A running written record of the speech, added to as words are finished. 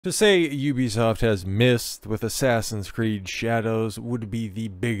To say Ubisoft has missed with Assassin's Creed Shadows would be the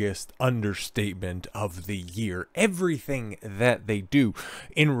biggest understatement of the year. Everything that they do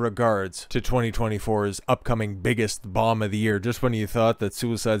in regards to 2024's upcoming biggest bomb of the year, just when you thought that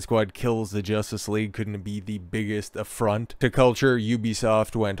Suicide Squad Kills the Justice League couldn't be the biggest affront to culture,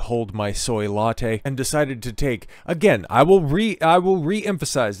 Ubisoft went hold my soy latte and decided to take, again, I will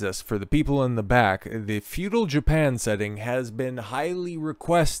re-emphasize this for the people in the back, the Feudal Japan setting has been highly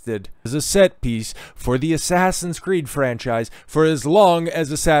requested as a set piece for the Assassin's Creed franchise for as long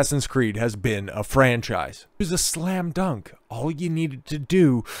as Assassin's Creed has been a franchise. It was a slam dunk. All you needed to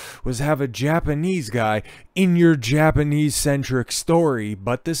do was have a Japanese guy in your Japanese-centric story,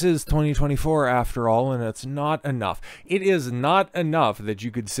 but this is 2024 after all, and it's not enough. It is not enough that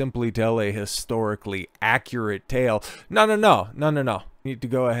you could simply tell a historically accurate tale. No. You need to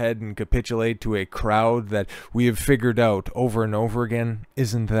go ahead and capitulate to a crowd that we have figured out over and over again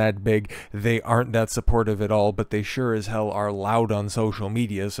isn't that big. They aren't that supportive at all, but they sure as hell are loud on social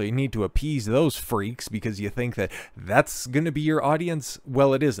media, so you need to appease those freaks because you think that that's going to be your audience.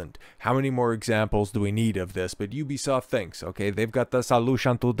 Well, it isn't. How many more examples do we need of this? But Ubisoft thinks, okay, they've got the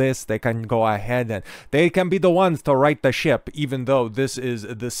solution to this, they can go ahead and they can be the ones to right the ship, even though this is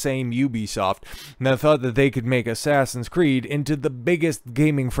the same Ubisoft that thought that they could make Assassin's Creed into the biggest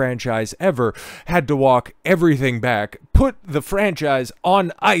gaming franchise ever, had to walk everything back, put the franchise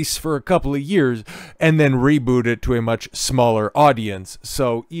on ice for a couple of years, and then reboot it to a much smaller audience.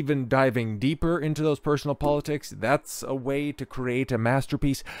 So even diving deeper into those personal politics, that's a way to create a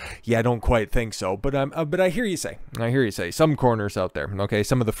masterpiece? Yeah, I don't quite think so, but I hear you say. Some corners out there, okay,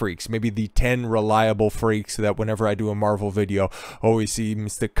 some of the freaks, maybe the 10 reliable freaks that whenever I do a Marvel video always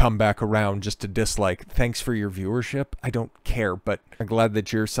seems to come back around just to dislike. Thanks for your viewership. I don't care, but I'm glad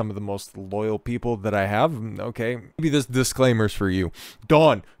that you're some of the most loyal people that I have. Okay, maybe this disclaimer's for you.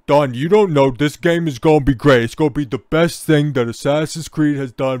 Don, you don't know this game is gonna be great. It's gonna be the best thing that Assassin's Creed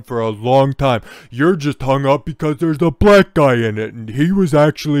has done for a long time. You're just hung up because there's a black guy in it, and he was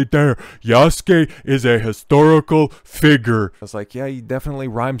actually there. Yasuke is a historical figure. I was like, yeah, he definitely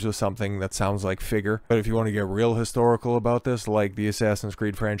rhymes with something that sounds like figure. But if you want to get real historical about this, like the Assassin's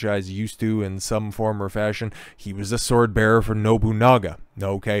Creed franchise used to in some form or fashion, he was a sword bearer for Nobunaga.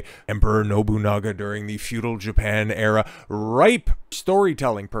 Okay, Emperor Nobunaga during the Feudal Japan era, ripe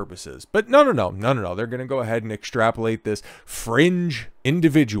storytelling purposes. But no, they're gonna go ahead and extrapolate this fringe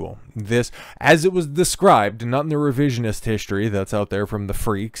individual, this as it was described, not in the revisionist history that's out there from the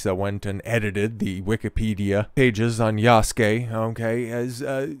freaks that went and edited the Wikipedia pages on Yasuke, okay, as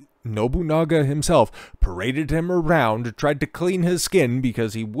Nobunaga himself paraded him around, tried to clean his skin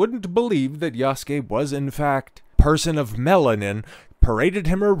because he wouldn't believe that Yasuke was in fact a person of melanin, paraded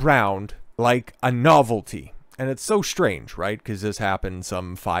him around like a novelty. And it's so strange, right? Because this happened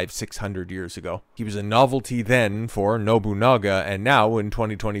some 500-600 years ago. He was a novelty then for Nobunaga, and now in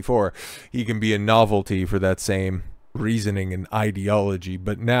 2024, he can be a novelty for that same reasoning and ideology,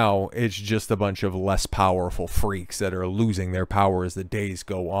 but now it's just a bunch of less powerful freaks that are losing their power as the days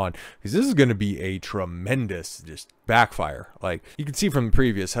go on, because this is going to be a tremendous just backfire. Like you can see from the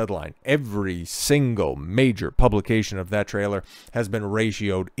previous headline, every single major publication of that trailer has been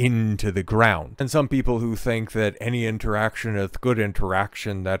ratioed into the ground, and some people who think that any interaction is good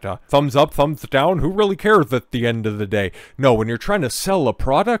interaction, that thumbs up, thumbs down, who really cares at the end of the day? No, when you're trying to sell a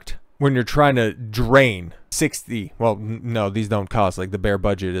product, when you're trying to drain 60, well, no, these don't cost, like the bare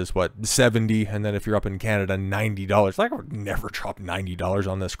budget is what, 70, and then if you're up in Canada, $90. Like I would never drop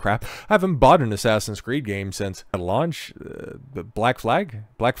 $90 on this crap. I haven't bought an Assassin's Creed game since launch, the Black Flag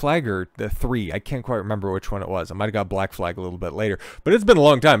or the 3, I can't quite remember which one it was. I might have got Black Flag a little bit later, but it's been a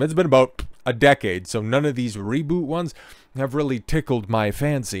long time. It's been about a decade, so none of these reboot ones have really tickled my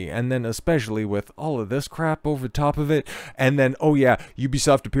fancy. And then especially with all of this crap over top of it, and then, oh yeah,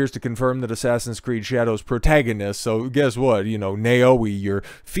 Ubisoft appears to confirm that Assassin's Creed Shadows protagonist, so guess what, you know, Naoe, your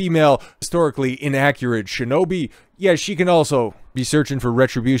female, historically inaccurate shinobi, yeah, she can also be searching for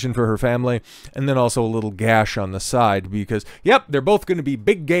retribution for her family, and then also a little gash on the side, because, yep, they're both going to be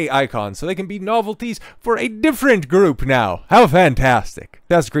big gay icons, so they can be novelties for a different group now. How fantastic.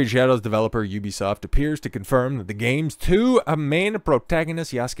 Assassin's Creed Shadows developer Ubisoft appears to confirm that the game's two main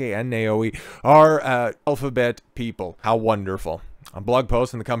protagonists, Yasuke and Naoe, are alphabet people. How wonderful. A blog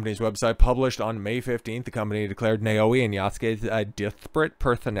post on the company's website published on May 15th, the company declared Naoe and Yasuke's disparate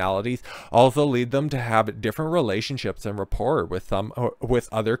personalities also lead them to have different relationships and rapport with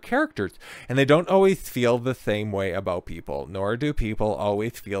other characters, and they don't always feel the same way about people, nor do people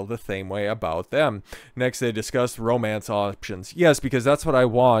always feel the same way about them. Next, they discussed romance options. Yes, because that's what I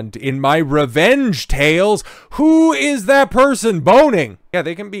want in my revenge tales. Who is that person boning? Yeah,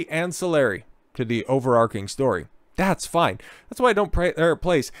 they can be ancillary to the overarching story. That's fine. That's why I don't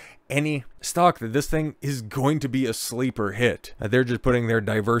place any stock that this thing is going to be a sleeper hit. They're just putting their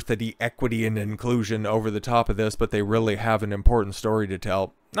diversity, equity, and inclusion over the top of this, but they really have an important story to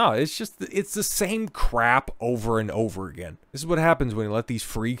tell. No, it's the same crap over and over again. This is what happens when you let these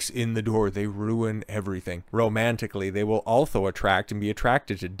freaks in the door. They ruin everything. Romantically, they will also attract and be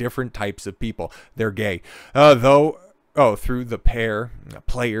attracted to different types of people. They're gay. Through the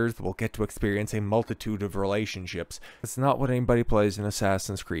players will get to experience a multitude of relationships. That's not what anybody plays an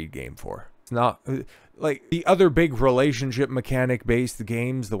Assassin's Creed game for. It's not like the other big relationship mechanic based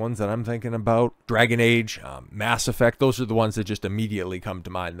games, the ones that I'm thinking about, Dragon Age, Mass Effect, those are the ones that just immediately come to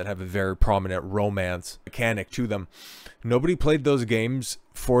mind that have a very prominent romance mechanic to them. Nobody played those games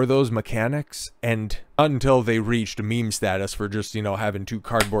for those mechanics, and until they reached meme status for just, you know, having two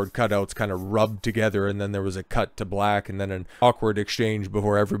cardboard cutouts kind of rubbed together, and then there was a cut to black, and then an awkward exchange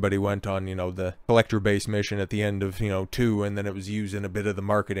before everybody went on, you know, the collector-based mission at the end of, 2, and then it was used in a bit of the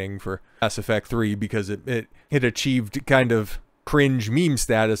marketing for Mass Effect 3 because it achieved kind of cringe meme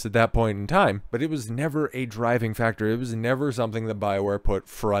status at that point in time, but it was never a driving factor. It was never something that BioWare put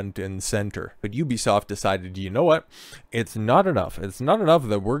front and center. But Ubisoft decided, you know what? It's not enough. It's not enough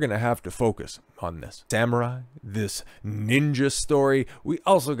that we're going to have to focus on this samurai, this ninja story. We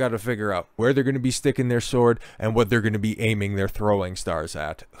also got to figure out where they're going to be sticking their sword and what they're going to be aiming their throwing stars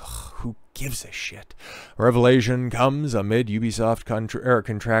at. Who gives a shit? Revelation comes amid Ubisoft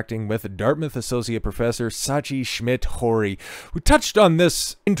contracting with Dartmouth Associate Professor Sachi Schmidt-Hori, who touched on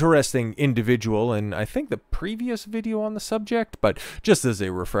this interesting individual in, I think, the previous video on the subject, but just as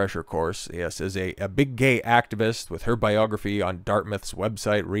a refresher course, yes, as a big gay activist with her biography on Dartmouth's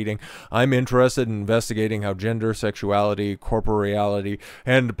website reading, I'm interested in investigating how gender, sexuality, corporeality,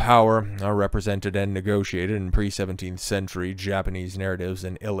 and power are represented and negotiated in pre-17th century Japanese narratives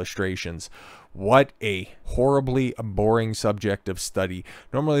and illustrations. What a horribly boring subject of study.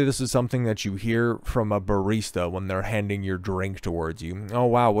 Normally this is something that you hear from a barista when they're handing your drink towards you. Oh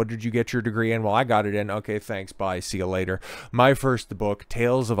wow, what did you get your degree in? Well, I got it in. Okay, thanks, bye, see you later. My first book,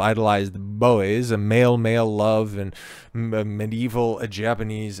 Tales of Idolized Boys, a male love and medieval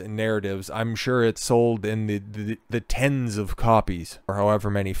Japanese narratives. I'm sure it sold in the tens of copies, or however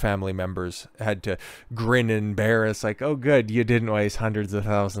many family members had to grin and embarrass, like, oh good, you didn't waste hundreds of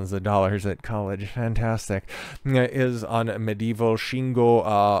thousands of dollars at college. Fantastic. Is on medieval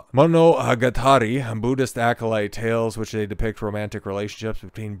Shingo Monogatari, Buddhist acolyte tales, which they depict romantic relationships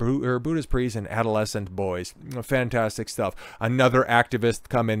between Buddhist priests and adolescent boys. Fantastic stuff. Another activist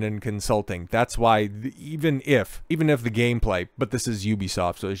coming and consulting. That's why even if the gameplay, but this is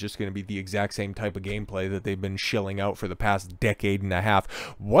Ubisoft, so it's just going to be the exact same type of gameplay that they've been shilling out for the past decade and a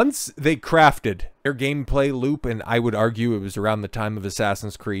half. Once they crafted their gameplay loop, and I would argue it was around the time of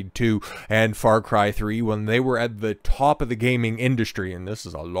Assassin's Creed 2 and Far Cry 3 when they were at the top of the gaming industry, and this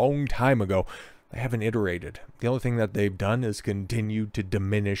is a long time ago. They haven't iterated. The only thing that they've done is continue to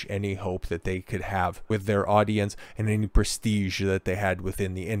diminish any hope that they could have with their audience and any prestige that they had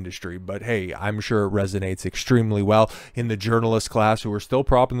within the industry. But hey, I'm sure it resonates extremely well in the journalist class who are still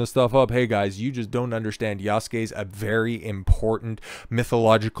propping this stuff up. Hey guys, you just don't understand. Yasuke's a very important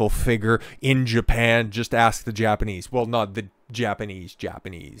mythological figure in Japan. Just ask the Japanese. Well, not the Japanese.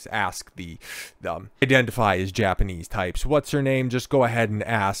 Ask the identify as Japanese types. What's her name? Just go ahead and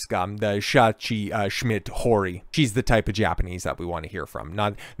ask the Sachi Schmidt-Hori. She's the type of Japanese that we want to hear from,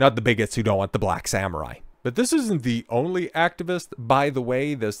 not the bigots who don't want the black samurai. But this isn't the only activist, by the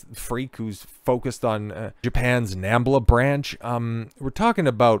way, this freak who's focused on Japan's NAMBLA branch. We're talking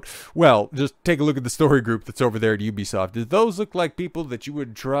about, well, just take a look at the story group that's over there at Ubisoft. Do those look like people that you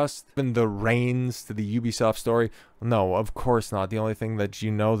would trust in the reins to the Ubisoft story? No, of course not. The only thing that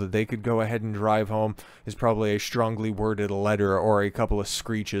you know that they could go ahead and drive home is probably a strongly worded letter or a couple of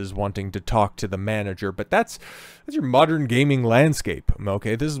screeches wanting to talk to the manager. But that's your modern gaming landscape,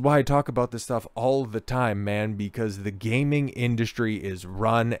 okay? This is why I talk about this stuff all the time, man, because the gaming industry is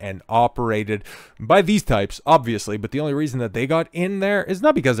run and operated by these types, obviously, but the only reason that they got in there is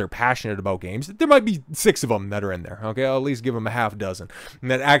not because they're passionate about games. There might be 6 of them that are in there, okay? I'll at least give them a half dozen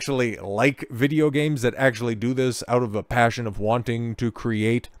that actually like video games, that actually do this out of a passion of wanting to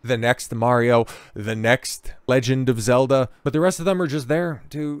create the next Mario, the next Legend of Zelda, but the rest of them are just there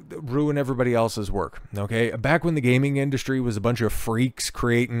to ruin everybody else's work, okay? Back when the gaming industry was a bunch of freaks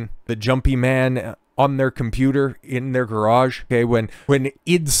creating the Jumpy Man on their computer in their garage, okay, when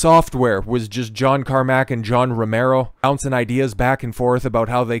id Software was just John Carmack and John Romero bouncing ideas back and forth about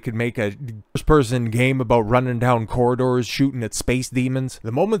how they could make a first-person game about running down corridors shooting at space demons.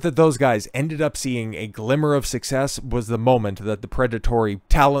 The moment that those guys ended up seeing a glimmer of success was the moment that the predatory,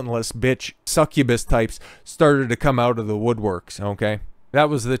 talentless bitch succubus types started to come out of the woodworks, okay? That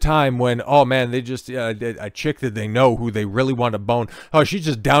was the time when, oh man, they just, a chick that they know who they really want to bone. Oh, she's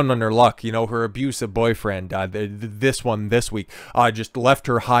just down on her luck. You know, her abusive boyfriend, this week, just left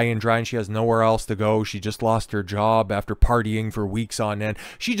her high and dry and she has nowhere else to go. She just lost her job after partying for weeks on end.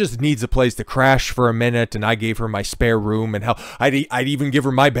 She just needs a place to crash for a minute, and I gave her my spare room, and hell, I'd even give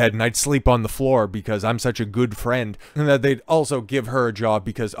her my bed and I'd sleep on the floor because I'm such a good friend. And that they'd also give her a job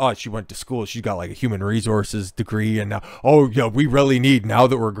because, oh, she went to school. She's got like a human resources degree, and now, oh, yeah, we really need, now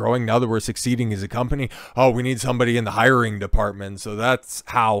that we're growing, now that we're succeeding as a company, oh, we need somebody in the hiring department. So that's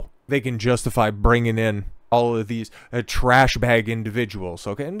how they can justify bringing in all of these trash bag individuals,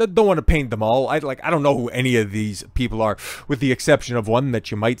 okay? And I don't want to paint them all. I don't know who any of these people are, with the exception of one that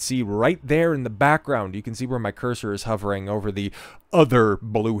you might see right there in the background. You can see where my cursor is hovering over the other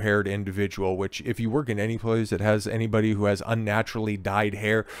blue-haired individual, which if you work in any place that has anybody who has unnaturally dyed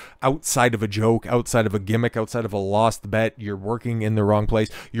hair, outside of a joke, outside of a gimmick, outside of a lost bet, you're working in the wrong place.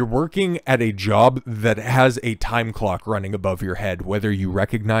 You're working at a job that has a time clock running above your head, whether you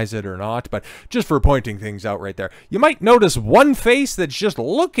recognize it or not. But just for pointing things out right there, you might notice one face that's just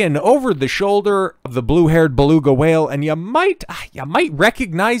looking over the shoulder of the blue-haired beluga whale, and you might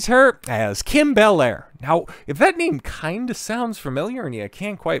recognize her as Kim Belair. Now, if that name kind of sounds familiar and you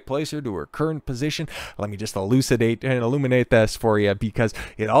can't quite place her to her current position, let me just elucidate and illuminate this for you, because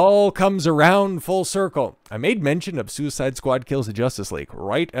it all comes around full circle. I made mention of Suicide Squad Kills the Justice League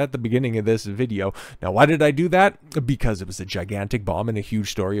right at the beginning of this video. Now, why did I do that? Because it was a gigantic bomb and a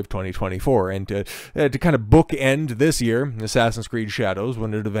huge story of 2024. And to kind of bookend this year, Assassin's Creed Shadows,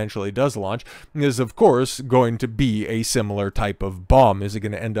 when it eventually does launch, is of course going to be a similar type of bomb. Is it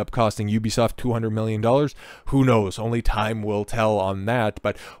going to end up costing Ubisoft $200 million? Who knows? Only time will tell on that.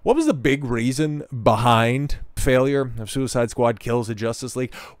 But what was the big reason behind failure of Suicide Squad Kills the Justice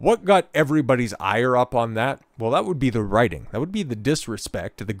League? What got everybody's ire up on that? Well, that would be the writing. That would be the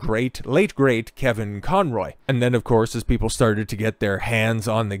disrespect to the late great Kevin Conroy. And then, of course, as people started to get their hands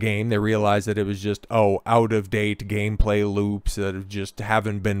on the game, they realized that it was just, out-of-date gameplay loops that just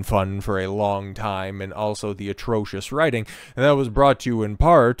haven't been fun for a long time, and also the atrocious writing. And that was brought to you in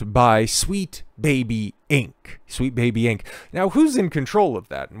part by Sweet Baby Inc. Sweet Baby Inc. Now, who's in control of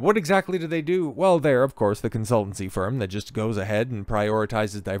that? And what exactly do they do? Well, they're, of course, the consultancy firm that just goes ahead and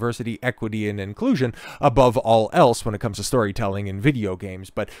prioritizes diversity, equity, and inclusion above all else when it comes to storytelling in video games.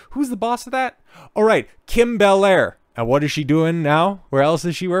 But who's the boss of that? All right, Kim Belair. And what is she doing now? Where else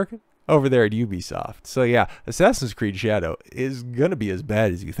is she working? Over there at Ubisoft. So yeah, Assassin's Creed Shadow is gonna be as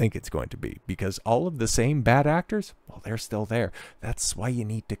bad as you think it's going to be, because all of the same bad actors, well, they're still there. That's why you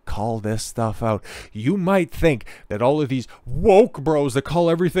need to call this stuff out. You might think that all of these woke bros that call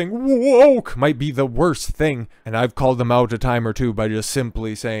everything woke might be the worst thing, and I've called them out a time or two by just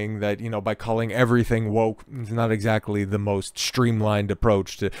simply saying that, you know, by calling everything woke, it's not exactly the most streamlined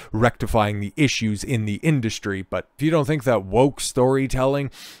approach to rectifying the issues in the industry. But if you don't think that woke storytelling,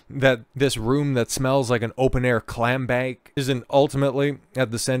 that this room that smells like an open-air clam bake isn't ultimately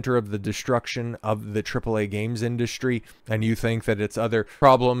at the center of the destruction of the AAA games industry, and you think that it's other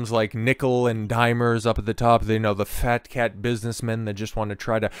problems like nickel and dimers up at the top, you know, the fat cat businessmen that just want to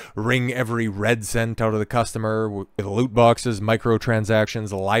try to wring every red cent out of the customer with loot boxes,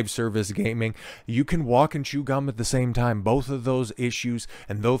 microtransactions, live service gaming. You can walk and chew gum at the same time. Both of those issues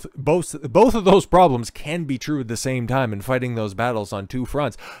and both of those problems can be true at the same time, and fighting those battles on two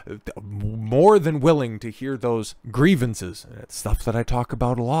fronts. More than willing to hear those grievances. It's stuff that I talk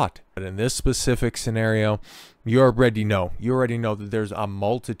about a lot. But in this specific scenario, you already know that there's a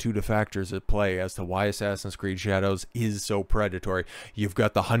multitude of factors at play as to why Assassin's Creed Shadows is so predatory. You've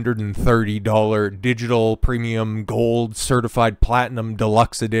got the $130 digital premium gold certified platinum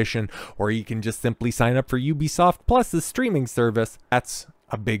deluxe edition, or you can just simply sign up for Ubisoft Plus, the streaming service. That's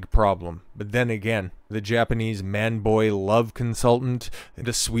a big problem. But then again, the Japanese man-boy love consultant,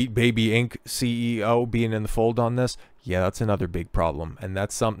 the Sweet Baby Inc. CEO being in the fold on this, yeah, that's another big problem. And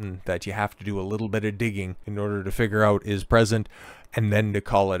that's something that you have to do a little bit of digging in order to figure out is present, and then to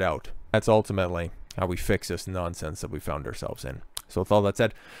call it out. That's ultimately how we fix this nonsense that we found ourselves in. So with all that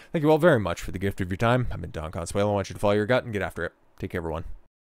said, thank you all very much for the gift of your time. I've been Don Consuelo. I want you to follow your gut and get after it. Take care, everyone.